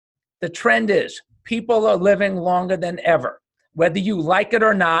The trend is people are living longer than ever. Whether you like it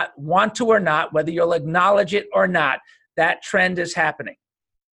or not, want to or not, whether you'll acknowledge it or not, that trend is happening.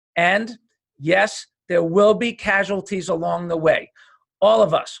 And yes, there will be casualties along the way. All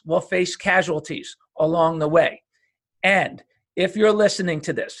of us will face casualties along the way. And if you're listening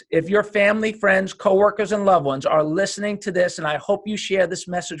to this, if your family, friends, coworkers, and loved ones are listening to this, and I hope you share this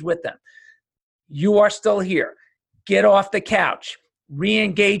message with them, you are still here. Get off the couch.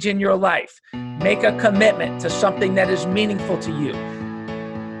 Re-engage in your life. Make a commitment to something that is meaningful to you.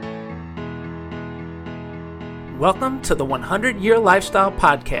 Welcome to the 100-Year Lifestyle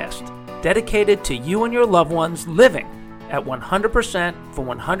Podcast, dedicated to you and your loved ones living at 100% for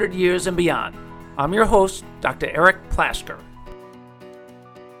 100 years and beyond. I'm your host, Dr. Eric Plasker.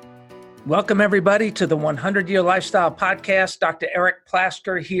 Welcome, everybody, to the 100-Year Lifestyle Podcast. Dr. Eric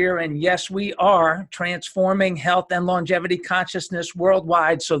Plasker here, and yes, we are transforming health and longevity consciousness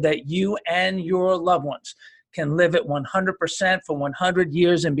worldwide so that you and your loved ones can live at 100% for 100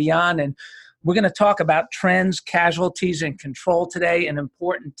 years and beyond. And we're going to talk about trends, casualties, and control today, an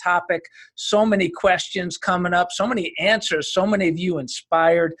important topic. So many questions coming up, so many answers, so many of you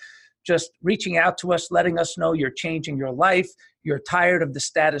inspired, just reaching out to us, letting us know you're changing your life. You're tired of the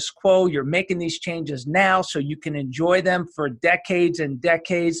status quo. You're making these changes now so you can enjoy them for decades and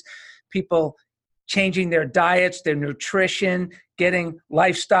decades. People changing their diets, their nutrition, getting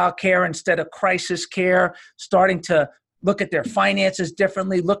lifestyle care instead of crisis care, starting to look at their finances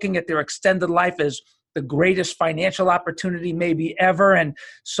differently, looking at their extended life as the greatest financial opportunity maybe ever. And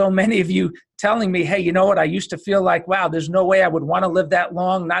so many of you telling me, hey, you know what? I used to feel like, wow, there's no way I would want to live that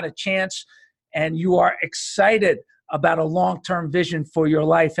long, not a chance. And you are excited about a long-term vision for your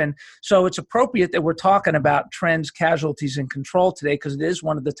life. And so it's appropriate that we're talking about trends, casualties, and control today, because it is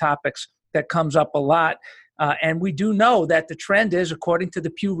one of the topics that comes up a lot. And we do know that the trend is, according to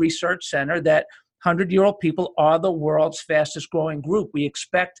the Pew Research Center, that 100-year-old people are the world's fastest growing group. We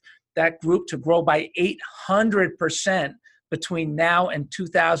expect that group to grow by 800% between now and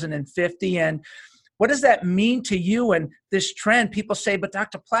 2050. And what does that mean to you and this trend? People say, but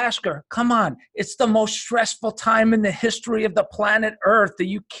Dr. Plasker, come on, it's the most stressful time in the history of the planet Earth. Are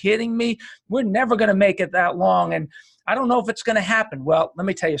you kidding me? We're never going to make it that long. And I don't know if it's going to happen. Well, let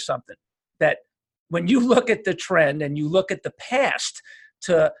me tell you something, that when you look at the trend and you look at the past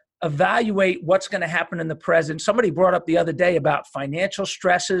to evaluate what's going to happen in the present, somebody brought up the other day about financial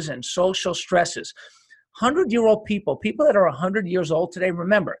stresses and social stresses. 100-year-old people that are 100 years old today,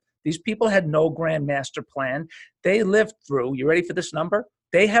 remember, these people had no grand master plan. They lived through, you ready for this number?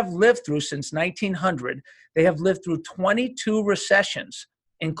 They have lived through, since 1900, they have lived through 22 recessions,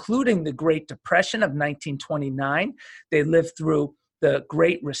 including the Great Depression of 1929. They lived through the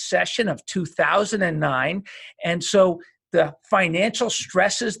Great Recession of 2009. And so the financial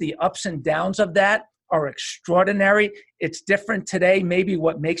stresses, the ups and downs of that are extraordinary. It's different today. Maybe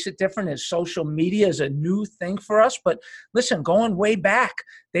what makes it different is social media is a new thing for us. But listen, going way back,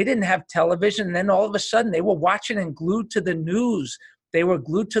 they didn't have television. And then all of a sudden they were watching and glued to the news. They were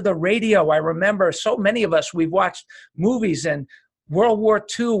glued to the radio. I remember so many of us, we've watched movies in World War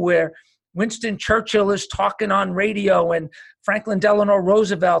II where Winston Churchill is talking on radio and Franklin Delano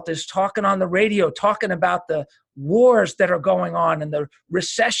Roosevelt is talking on the radio, talking about the wars that are going on and the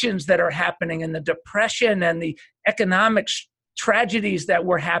recessions that are happening and the depression and the economic tragedies that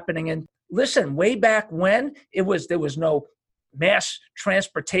were happening. And listen, way back when there was no mass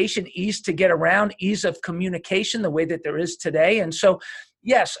transportation, ease to get around, ease of communication the way that there is today. And so,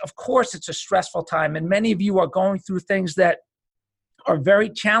 yes, of course, it's a stressful time. And many of you are going through things that are very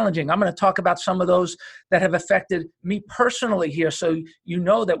challenging. I'm going to talk about some of those that have affected me personally here, so you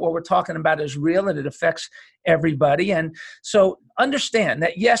know that what we're talking about is real and it affects everybody. And so understand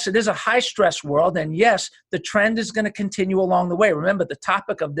that, yes, it is a high-stress world, and yes, the trend is going to continue along the way. Remember, the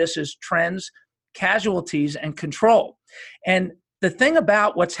topic of this is trends, casualties, and control. And the thing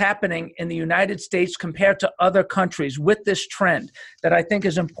about what's happening in the United States compared to other countries with this trend that I think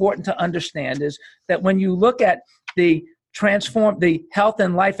is important to understand is that when you look at the health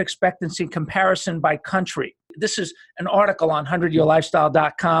and life expectancy comparison by country. This is an article on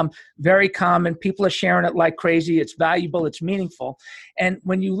 100yearlifestyle.com, very common. People are sharing it like crazy. It's valuable. It's meaningful. And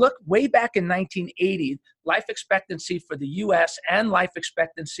when you look way back in 1980, life expectancy for the U.S. and life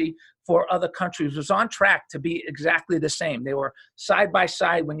expectancy for other countries was on track to be exactly the same. They were side by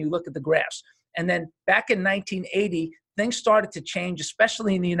side when you look at the graphs. And then back in 1980, things started to change,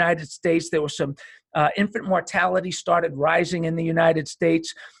 especially in the United States. There was some infant mortality started rising in the United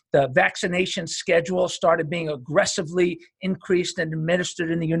States. The vaccination schedule started being aggressively increased and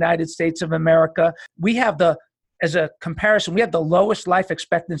administered in the United States of America. We have the as a comparison, we have the lowest life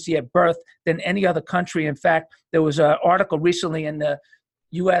expectancy at birth than any other country. In fact, there was an article recently in the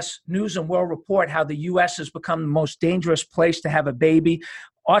U.S. News and World Report how the U.S. has become the most dangerous place to have a baby.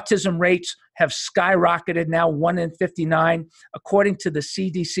 Autism rates have skyrocketed, now 1 in 59. According to the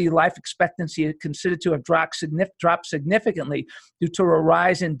CDC, life expectancy is considered to have dropped significantly due to a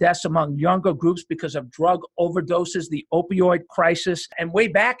rise in deaths among younger groups because of drug overdoses, the opioid crisis. And way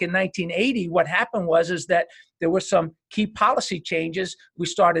back in 1980, what happened was that there were some key policy changes. We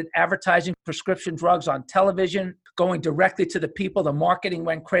started advertising prescription drugs on television, going directly to the people. The marketing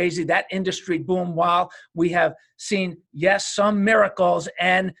went crazy. That industry boomed while we have seen, yes, some miracles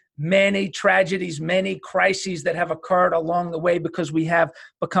and many tragedies, many crises that have occurred along the way because we have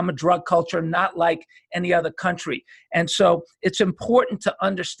become a drug culture not like any other country. And so it's important to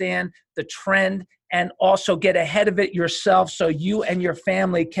understand the trend and also get ahead of it yourself so you and your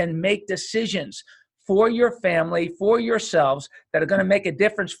family can make decisions for your family, for yourselves, that are going to make a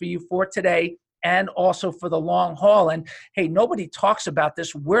difference for you for today and also for the long haul. And hey, nobody talks about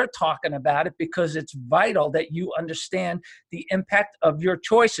this. We're talking about it because it's vital that you understand the impact of your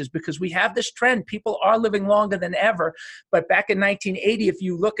choices, because we have this trend. People are living longer than ever. But back in 1980, if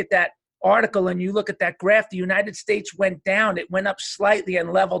you look at that article and you look at that graph, the United States went down. It went up slightly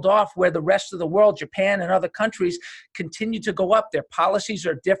and leveled off, where the rest of the world, Japan and other countries, continue to go up. Their policies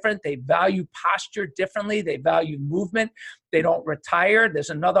are different. They value posture differently. They value movement. They don't retire. There's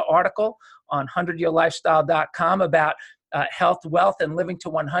another article on 100yearlifestyle.com about health, wealth, and living to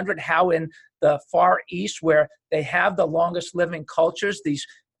 100, how in the Far East, where they have the longest living cultures, these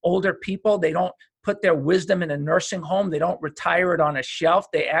older people, they don't put their wisdom in a nursing home. They don't retire it on a shelf.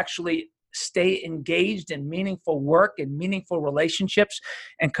 They actually stay engaged in meaningful work and meaningful relationships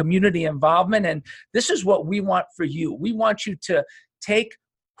and community involvement. And this is what we want for you. We want you to take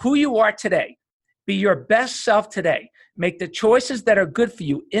who you are today, be your best self today, make the choices that are good for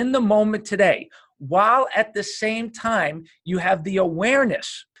you in the moment today, while at the same time you have the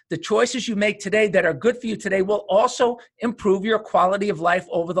awareness. The choices you make today that are good for you today will also improve your quality of life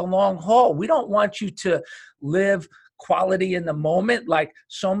over the long haul. We don't want you to live quality in the moment like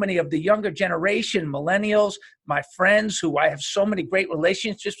so many of the younger generation, millennials, my friends, who I have so many great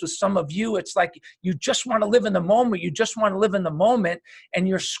relationships with some of you. It's like you just want to live in the moment. You just want to live in the moment, and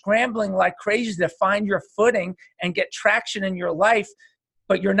you're scrambling like crazy to find your footing and get traction in your life,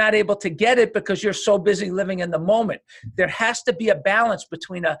 but you're not able to get it because you're so busy living in the moment. There has to be a balance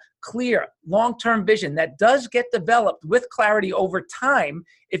between a clear, long-term vision that does get developed with clarity over time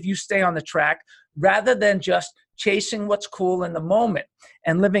if you stay on the track, rather than just chasing what's cool in the moment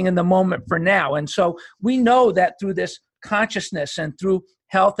and living in the moment for now. And so we know that through this consciousness and through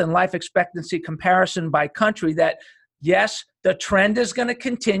health and life expectancy comparison by country, that yes, the trend is going to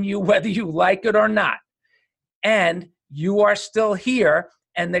continue whether you like it or not. And you are still here.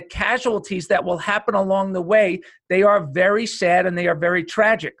 And the casualties that will happen along the way, they are very sad and they are very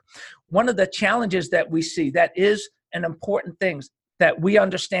tragic. One of the challenges that we see that is an important thing that we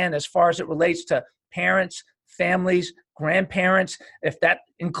understand as far as it relates to parents, families, grandparents, if that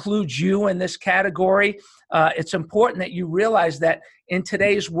includes you in this category, it's important that you realize that in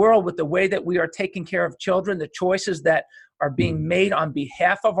today's world, with the way that we are taking care of children, the choices that are being made on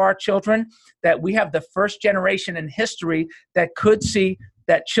behalf of our children, that we have the first generation in history that could see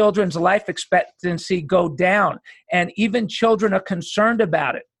that children's life expectancy go down. And even children are concerned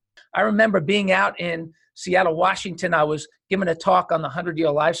about it. I remember being out in Seattle, Washington. I was giving a talk on the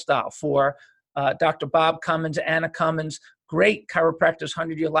 100-year lifestyle for Dr. Bob Cummins, Anna Cummins, great chiropractors,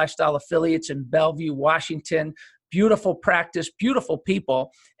 100-year lifestyle affiliates in Bellevue, Washington. Beautiful practice, beautiful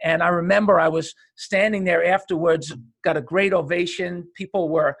people. And I remember I was standing there afterwards, got a great ovation. People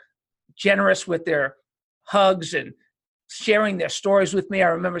were generous with their hugs and sharing their stories with me. I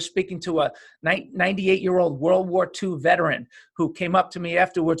remember speaking to a 98-year-old World War II veteran who came up to me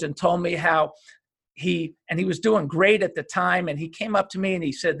afterwards and told me how he was doing great at the time. And he came up to me and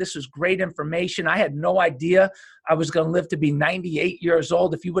he said, "This is great information. I had no idea I was going to live to be 98 years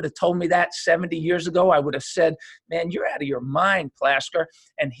old. If you would have told me that 70 years ago, I would have said, man, you're out of your mind, Plasker."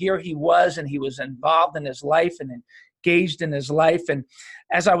 And here he was, and he was involved in his life and engaged in his life. And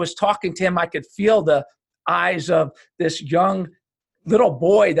as I was talking to him, I could feel the eyes of this young little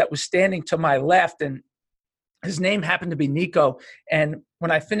boy that was standing to my left. And his name happened to be Nico. And when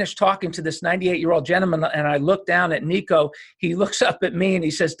I finished talking to this 98-year-old gentleman and I looked down at Nico, he looks up at me and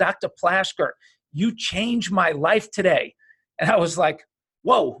he says, "Dr. Plasker, you changed my life today." And I was like,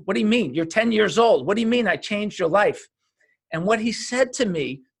 "Whoa, what do you mean? You're 10 years old. What do you mean I changed your life?" And what he said to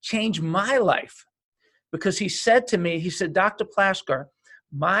me changed my life, because he said to me, he said, "Dr. Plasker,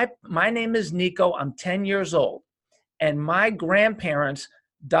 my name is Nico. I'm 10 years old. and my grandparents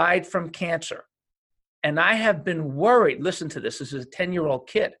died from cancer. And I have been worried. Listen to this. This is a 10-year-old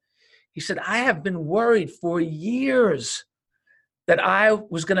kid. He said, I have been worried for years that I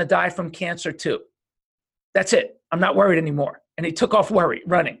was going to die from cancer too. That's it. I'm not worried anymore. And he took off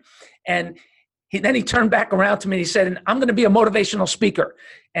running. And then he turned back around to me and he said, I'm going to be a motivational speaker.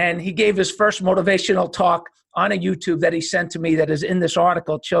 And he gave his first motivational talk on a YouTube that he sent to me that is in this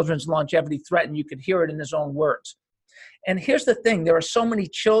article, Children's Longevity Threatened. You could hear it in his own words. And here's the thing. There are so many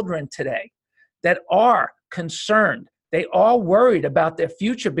children today that are concerned. They are worried about their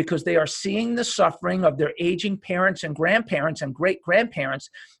future because they are seeing the suffering of their aging parents and grandparents and great-grandparents.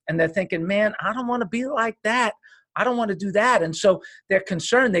 And they're thinking, man, I don't want to be like that. I don't want to do that. And so they're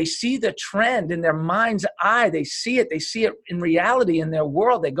concerned. They see the trend in their mind's eye. They see it. They see it in reality in their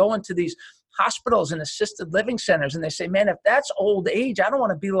world. They go into these hospitals and assisted living centers and they say, man, if that's old age, I don't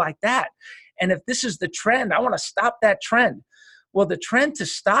want to be like that. And if this is the trend, I want to stop that trend. Well, the trend to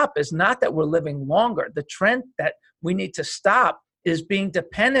stop is not that we're living longer. The trend that we need to stop is being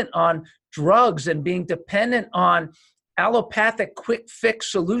dependent on drugs and being dependent on allopathic quick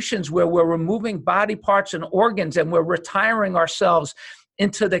fix solutions where we're removing body parts and organs and we're retiring ourselves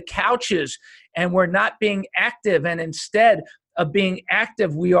into the couches and we're not being active. And instead of being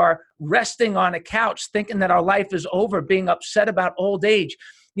active, we are resting on a couch thinking that our life is over, being upset about old age.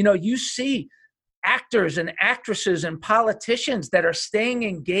 You know, you see actors and actresses and politicians that are staying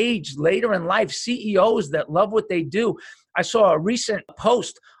engaged later in life, CEOs that love what they do. I saw a recent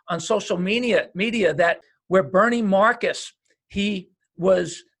post on social media that where Bernie Marcus, he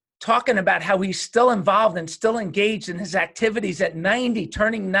was talking about how he's still involved and still engaged in his activities at 90,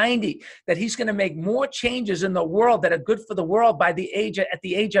 turning 90, that he's going to make more changes in the world that are good for the world at the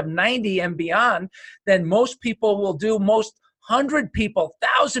age of 90 and beyond than most people will do, most 100 people,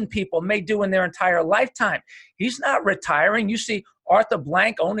 1,000 people may do in their entire lifetime. He's not retiring. You see Arthur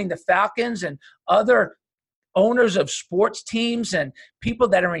Blank owning the Falcons and other owners of sports teams and people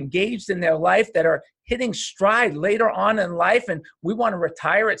that are engaged in their life that are hitting stride later on in life. And we want to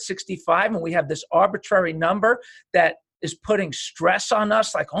retire at 65 and we have this arbitrary number that is putting stress on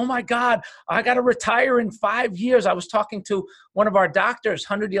us like, oh my God, I got to retire in 5 years. I was talking to one of our doctors,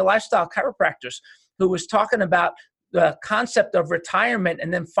 100-year lifestyle chiropractors, who was talking about the concept of retirement.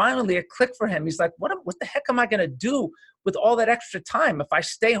 And then finally it clicked for him. He's like, what the heck am I going to do with all that extra time? If I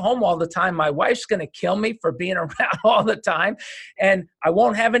stay home all the time, my wife's going to kill me for being around all the time and I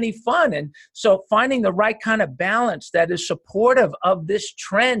won't have any fun. And so finding the right kind of balance that is supportive of this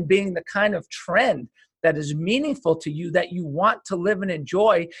trend being the kind of trend that is meaningful to you, that you want to live and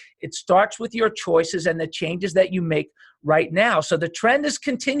enjoy, it starts with your choices and the changes that you make right now. So the trend is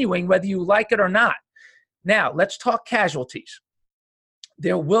continuing whether you like it or not. Now, let's talk casualties.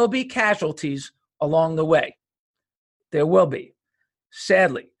 There will be casualties along the way. There will be.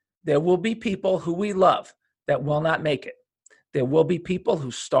 Sadly, there will be people who we love that will not make it. There will be people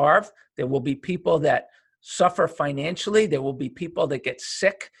who starve. There will be people that suffer financially. There will be people that get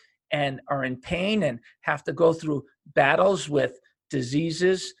sick and are in pain and have to go through battles with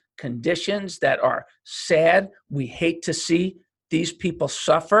diseases, conditions that are sad. We hate to see these people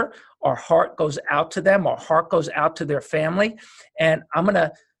suffer. Our heart goes out to them. Our heart goes out to their family. And I'm going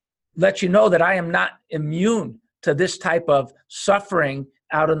to let you know that I am not immune to this type of suffering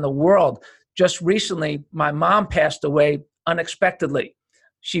out in the world. Just recently, my mom passed away unexpectedly.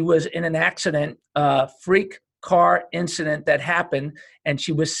 She was in an accident, a freak car incident that happened, and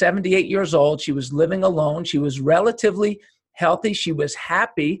she was 78 years old. She was living alone. She was relatively healthy. She was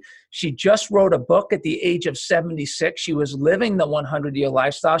happy. She just wrote a book at the age of 76. She was living the 100-year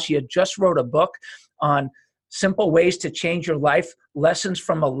lifestyle. She had just wrote a book on simple ways to change your life, lessons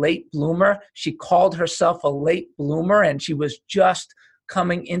from a late bloomer. She called herself a late bloomer, and she was just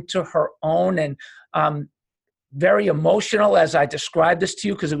coming into her own, and very emotional as I described this to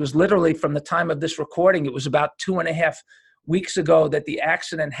you, because it was literally from the time of this recording. It was about 2.5 weeks ago that the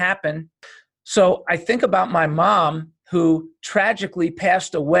accident happened. So I think about my mom, who tragically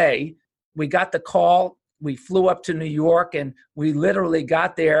passed away. We got the call. We flew up to New York, and we literally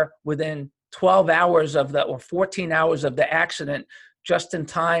got there within 12 hours or 14 hours of the accident, just in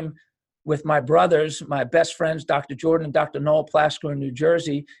time with my brothers, my best friends, Dr. Jordan and Dr. Noel Plasker in New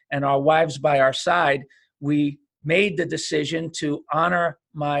Jersey, and our wives by our side. We made the decision to honor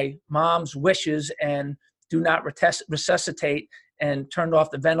my mom's wishes and do not resuscitate, and turned off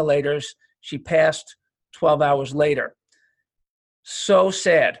the ventilators. She passed 12 hours later. So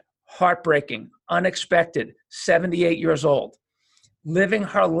sad, heartbreaking, unexpected, 78 years old, living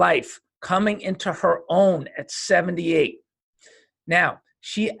her life, coming into her own at 78. Now,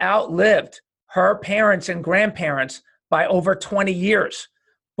 she outlived her parents and grandparents by over 20 years.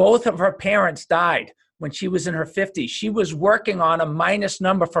 Both of her parents died when she was in her 50s. She was working on a minus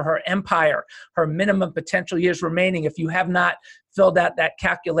number for her empire, her minimum potential years remaining. If you have not filled out that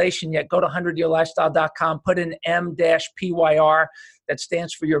calculation yet, go to 100yearlifestyle.com, put in M-PYR, that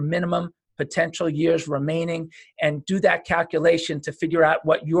stands for your minimum potential years remaining, and do that calculation to figure out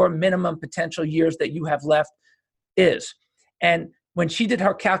what your minimum potential years that you have left is. And when she did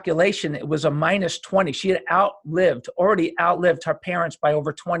her calculation, it was a minus 20. She had already outlived her parents by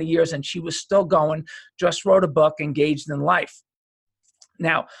over 20 years, and she was still going, just wrote a book, engaged in life.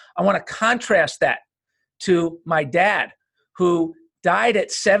 Now, I want to contrast that to my dad, who died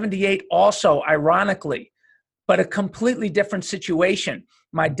at 78 also, ironically, but a completely different situation.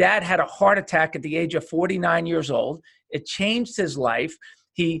 My dad had a heart attack at the age of 49 years old. It changed his life.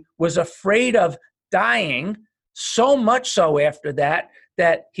 He was afraid of dying, so much so after that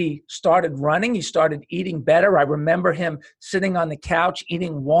he started running. He started eating better. I remember him sitting on the couch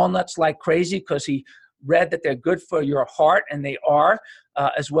eating walnuts like crazy because he read that they're good for your heart, and they are,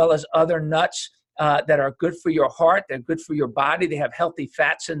 as well as other nuts that are good for your heart. They're good for your body. They have healthy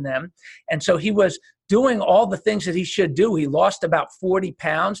fats in them. And so he was doing all the things that he should do. He lost about 40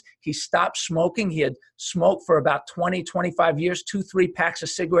 pounds. He stopped smoking. He had smoked for about 20, 25 years, 2-3 packs of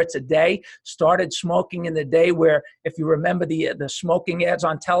cigarettes a day, started smoking in the day where, if you remember the smoking ads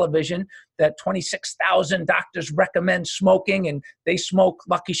on television, that 26,000 doctors recommend smoking, and they smoke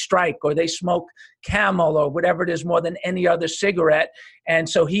Lucky Strike or they smoke Camel or whatever it is more than any other cigarette. And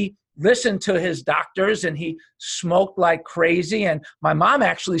so he listened to his doctors, and he smoked like crazy. And my mom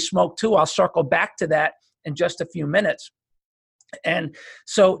actually smoked too. I'll circle back to that in just a few minutes. And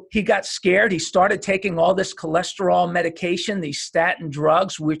so he got scared. He started taking all this cholesterol medication, these statin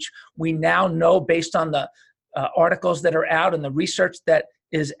drugs, which we now know based on the articles that are out and the research that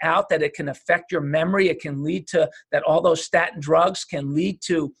is out, that it can affect your memory. It can lead to that. All those statin drugs can lead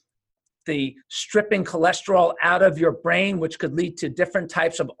to the stripping cholesterol out of your brain, which could lead to different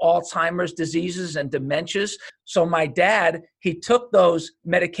types of Alzheimer's diseases and dementias. So my dad, he took those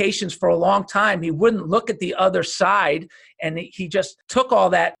medications for a long time. He wouldn't look at the other side, and he just took all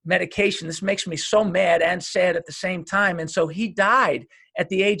that medication. This makes me so mad and sad at the same time. And so he died at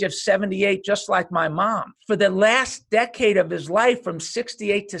the age of 78, just like my mom. For the last decade of his life, from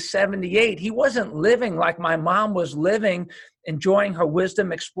 68 to 78, he wasn't living like my mom was living, enjoying her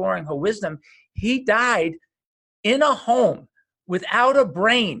wisdom, exploring her wisdom. He died in a home without a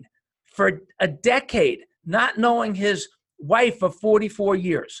brain for a decade, not knowing his wife of 44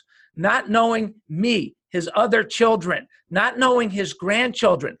 years, not knowing me, his other children, not knowing his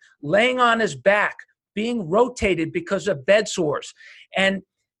grandchildren, laying on his back, being rotated because of bed sores. And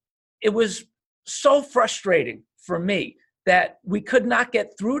it was so frustrating for me that we could not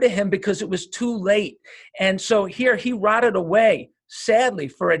get through to him because it was too late. And so here he rotted away, sadly,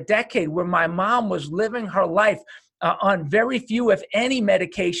 for a decade, where my mom was living her life on very few, if any,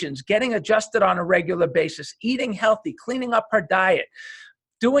 medications, getting adjusted on a regular basis, eating healthy, cleaning up her diet,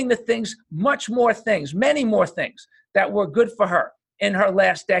 doing the things, many more things that were good for her in her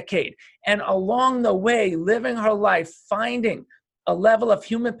last decade. And along the way, living her life, finding a level of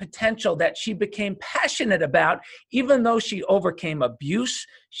human potential that she became passionate about, even though she overcame abuse,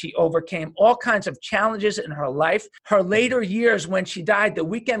 she overcame all kinds of challenges in her life. Her later years, when she died, the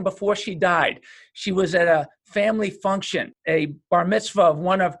weekend before she died, she was at a family function, a bar mitzvah of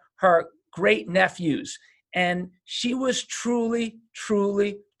one of her great nephews. And she was truly,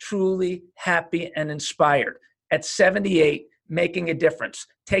 truly, truly happy and inspired at 78, making a difference,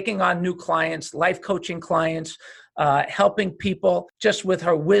 taking on new clients, life coaching clients, helping people just with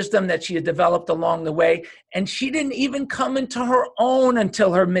her wisdom that she had developed along the way. And she didn't even come into her own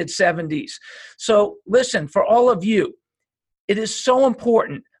until her mid-70s. So listen, for all of you, it is so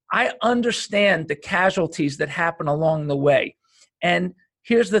important. I understand the casualties that happen along the way. And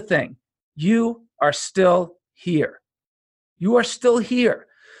here's the thing. You are still here. You are still here.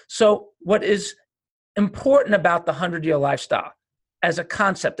 So what is important about the 100-year lifestyle as a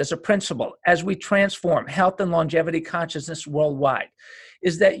concept, as a principle, as we transform health and longevity consciousness worldwide,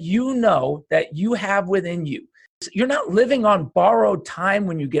 is that you know that you have within you. You're not living on borrowed time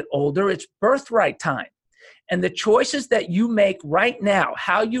when you get older. It's birthright time. And the choices that you make right now,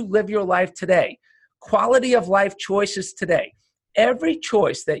 how you live your life today, quality of life choices today, every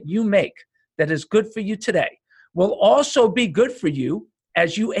choice that you make that is good for you today will also be good for you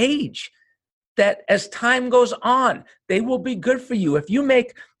as you age. That as time goes on, they will be good for you. If you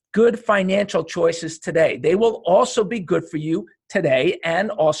make good financial choices today, they will also be good for you today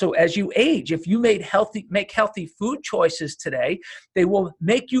and also as you age. If you make healthy food choices today, they will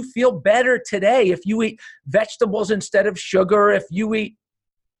make you feel better today. If you eat vegetables instead of sugar, if you eat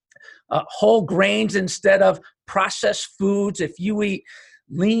whole grains instead of processed foods, if you eat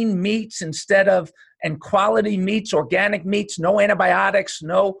lean meats and quality meats, organic meats, no antibiotics,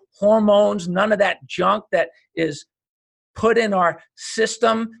 no hormones, none of that junk that is put in our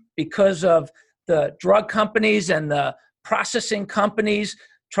system because of the drug companies and the processing companies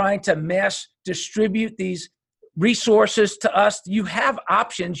trying to mass distribute these resources to us. You have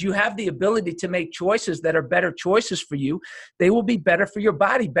options. You have the ability to make choices that are better choices for you. They will be better for your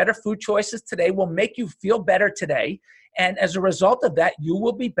body. Better food choices today will make you feel better today. And as a result of that, you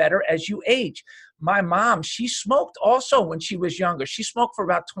will be better as you age. My mom, she smoked also when she was younger. She smoked for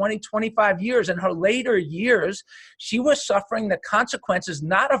about 20, 25 years. In her later years, she was suffering the consequences,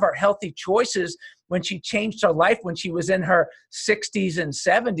 not of her healthy choices when she changed her life when she was in her 60s and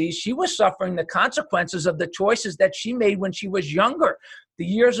 70s. She was suffering the consequences of the choices that she made when she was younger. The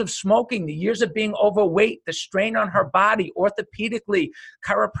years of smoking, the years of being overweight, the strain on her body, orthopedically,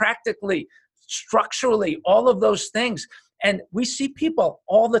 chiropractically, structurally, all of those things. And we see people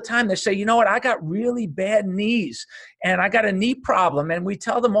all the time. They say, you know what, I got really bad knees and I got a knee problem. And we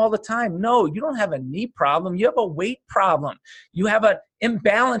tell them all the time, no, you don't have a knee problem. You have a weight problem. You have an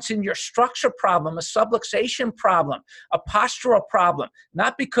imbalance in your structure problem, a subluxation problem, a postural problem,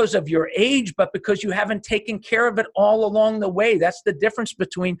 not because of your age, but because you haven't taken care of it all along the way. That's the difference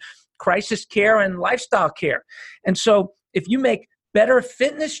between crisis care and lifestyle care. And so if you make better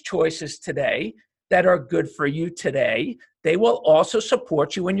fitness choices today that are good for you today, they will also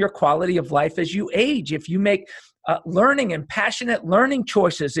support you in your quality of life as you age. If you make learning and passionate learning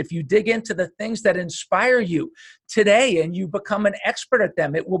choices, if you dig into the things that inspire you today and you become an expert at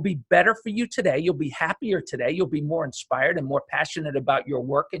them, it will be better for you today. You'll be happier today. You'll be more inspired and more passionate about your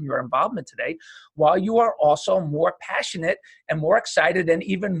work and your involvement today, while you are also more passionate and more excited and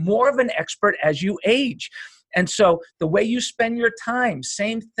even more of an expert as you age. And so the way you spend your time,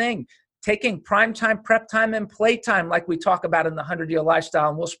 same thing. Taking prime time, prep time, and play time, like we talk about in the 100-Year Lifestyle,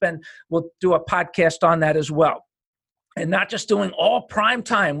 and we'll do a podcast on that as well. And not just doing all prime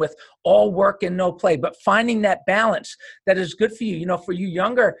time with all work and no play, but finding that balance that is good for you. You know, for you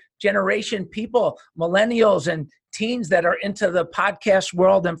younger generation people, millennials and teens that are into the podcast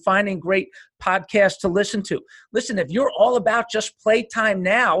world and finding great podcasts to listen to. Listen, if you're all about just playtime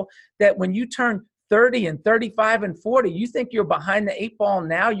now, that when you turn 30 and 35 and 40, you think you're behind the 8 ball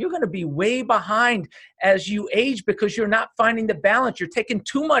now, you're going to be way behind as you age because you're not finding the balance. You're taking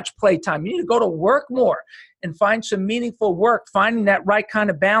too much playtime. You need to go to work more and find some meaningful work, finding that right kind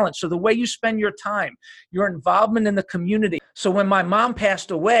of balance. So the way you spend your time, your involvement in the community. So when my mom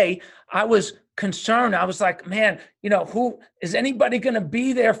passed away, I was concerned. I was like, man, you know, who is anybody going to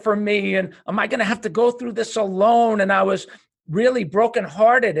be there for me? And am I going to have to go through this alone? And I was really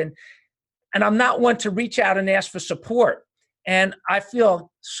brokenhearted. And I'm not one to reach out and ask for support. And I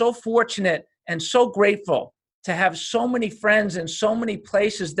feel so fortunate and so grateful to have so many friends in so many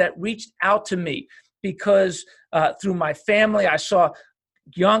places that reached out to me, because through my family, I saw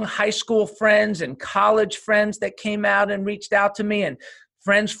young high school friends and college friends that came out and reached out to me, and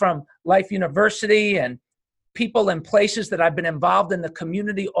friends from Life University and people in places that I've been involved in the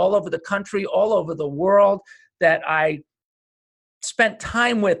community all over the country, all over the world, that I spent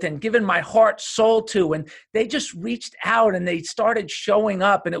time with and given my heart, soul to, and they just reached out and they started showing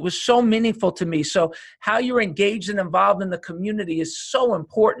up, and it was so meaningful to me. So how you're engaged and involved in the community is so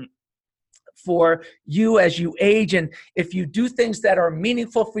important for you as you age. And if you do things that are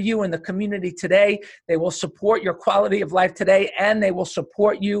meaningful for you in the community today, they will support your quality of life today, and they will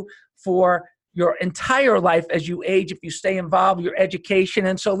support you for your entire life as you age if you stay involved, your education.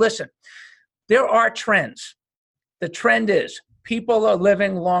 And so listen, there are trends. The trend is people are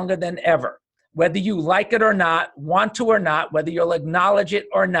living longer than ever. Whether you like it or not, want to or not, whether you'll acknowledge it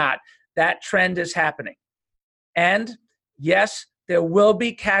or not, that trend is happening. And yes, there will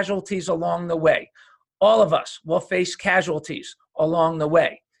be casualties along the way. All of us will face casualties along the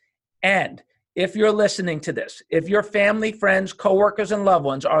way. And if you're listening to this, if your family, friends, coworkers, and loved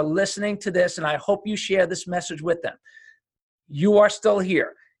ones are listening to this, and I hope you share this message with them, you are still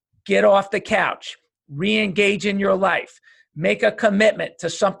here. Get off the couch. Re-engage in your life. Make a commitment to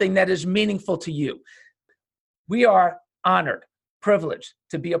something that is meaningful to you. We are honored, privileged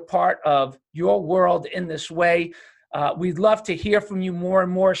to be a part of your world in this way. We'd love to hear from you more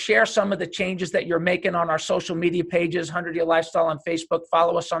and more. Share some of the changes that you're making on our social media pages, 100 Year Lifestyle on Facebook.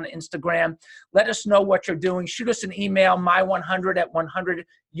 Follow us on Instagram. Let us know what you're doing. Shoot us an email,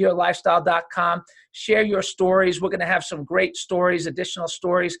 my100@100yearlifestyle.com. Share your stories. We're going to have some great stories, additional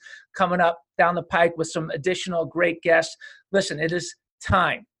stories coming up down the pike with some additional great guests. Listen, it is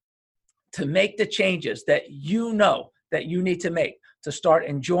time to make the changes that you know that you need to make to start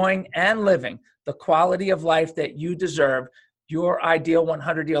enjoying and living the quality of life that you deserve, your ideal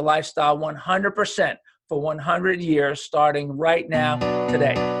 100-year lifestyle, 100% for 100 years, starting right now,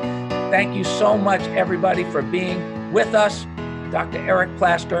 today. Thank you so much, everybody, for being with us. Dr. Eric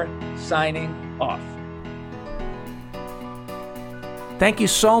Plasker, signing off. Thank you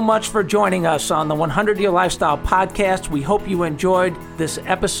so much for joining us on the 100-Year Lifestyle Podcast. We hope you enjoyed this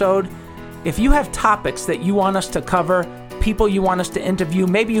episode. If you have topics that you want us to cover, people you want us to interview,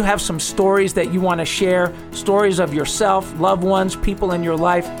 maybe you have some stories that you want to share, stories of yourself, loved ones, people in your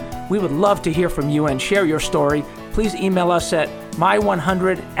life, we would love to hear from you and share your story. Please email us at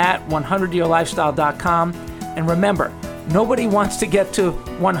my100@100yearlifestyle.com. And remember, nobody wants to get to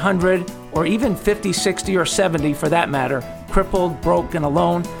 100 or even 50, 60, or 70 for that matter, crippled, broke, and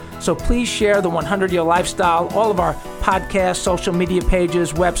alone. So please share the 100-Year Lifestyle, all of our podcasts, social media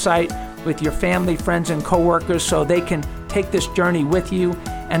pages, website, with your family, friends, and coworkers so they can take this journey with you.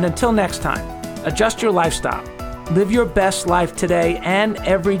 And until next time, adjust your lifestyle. Live your best life today and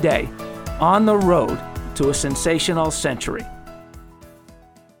every day on the road to a sensational century.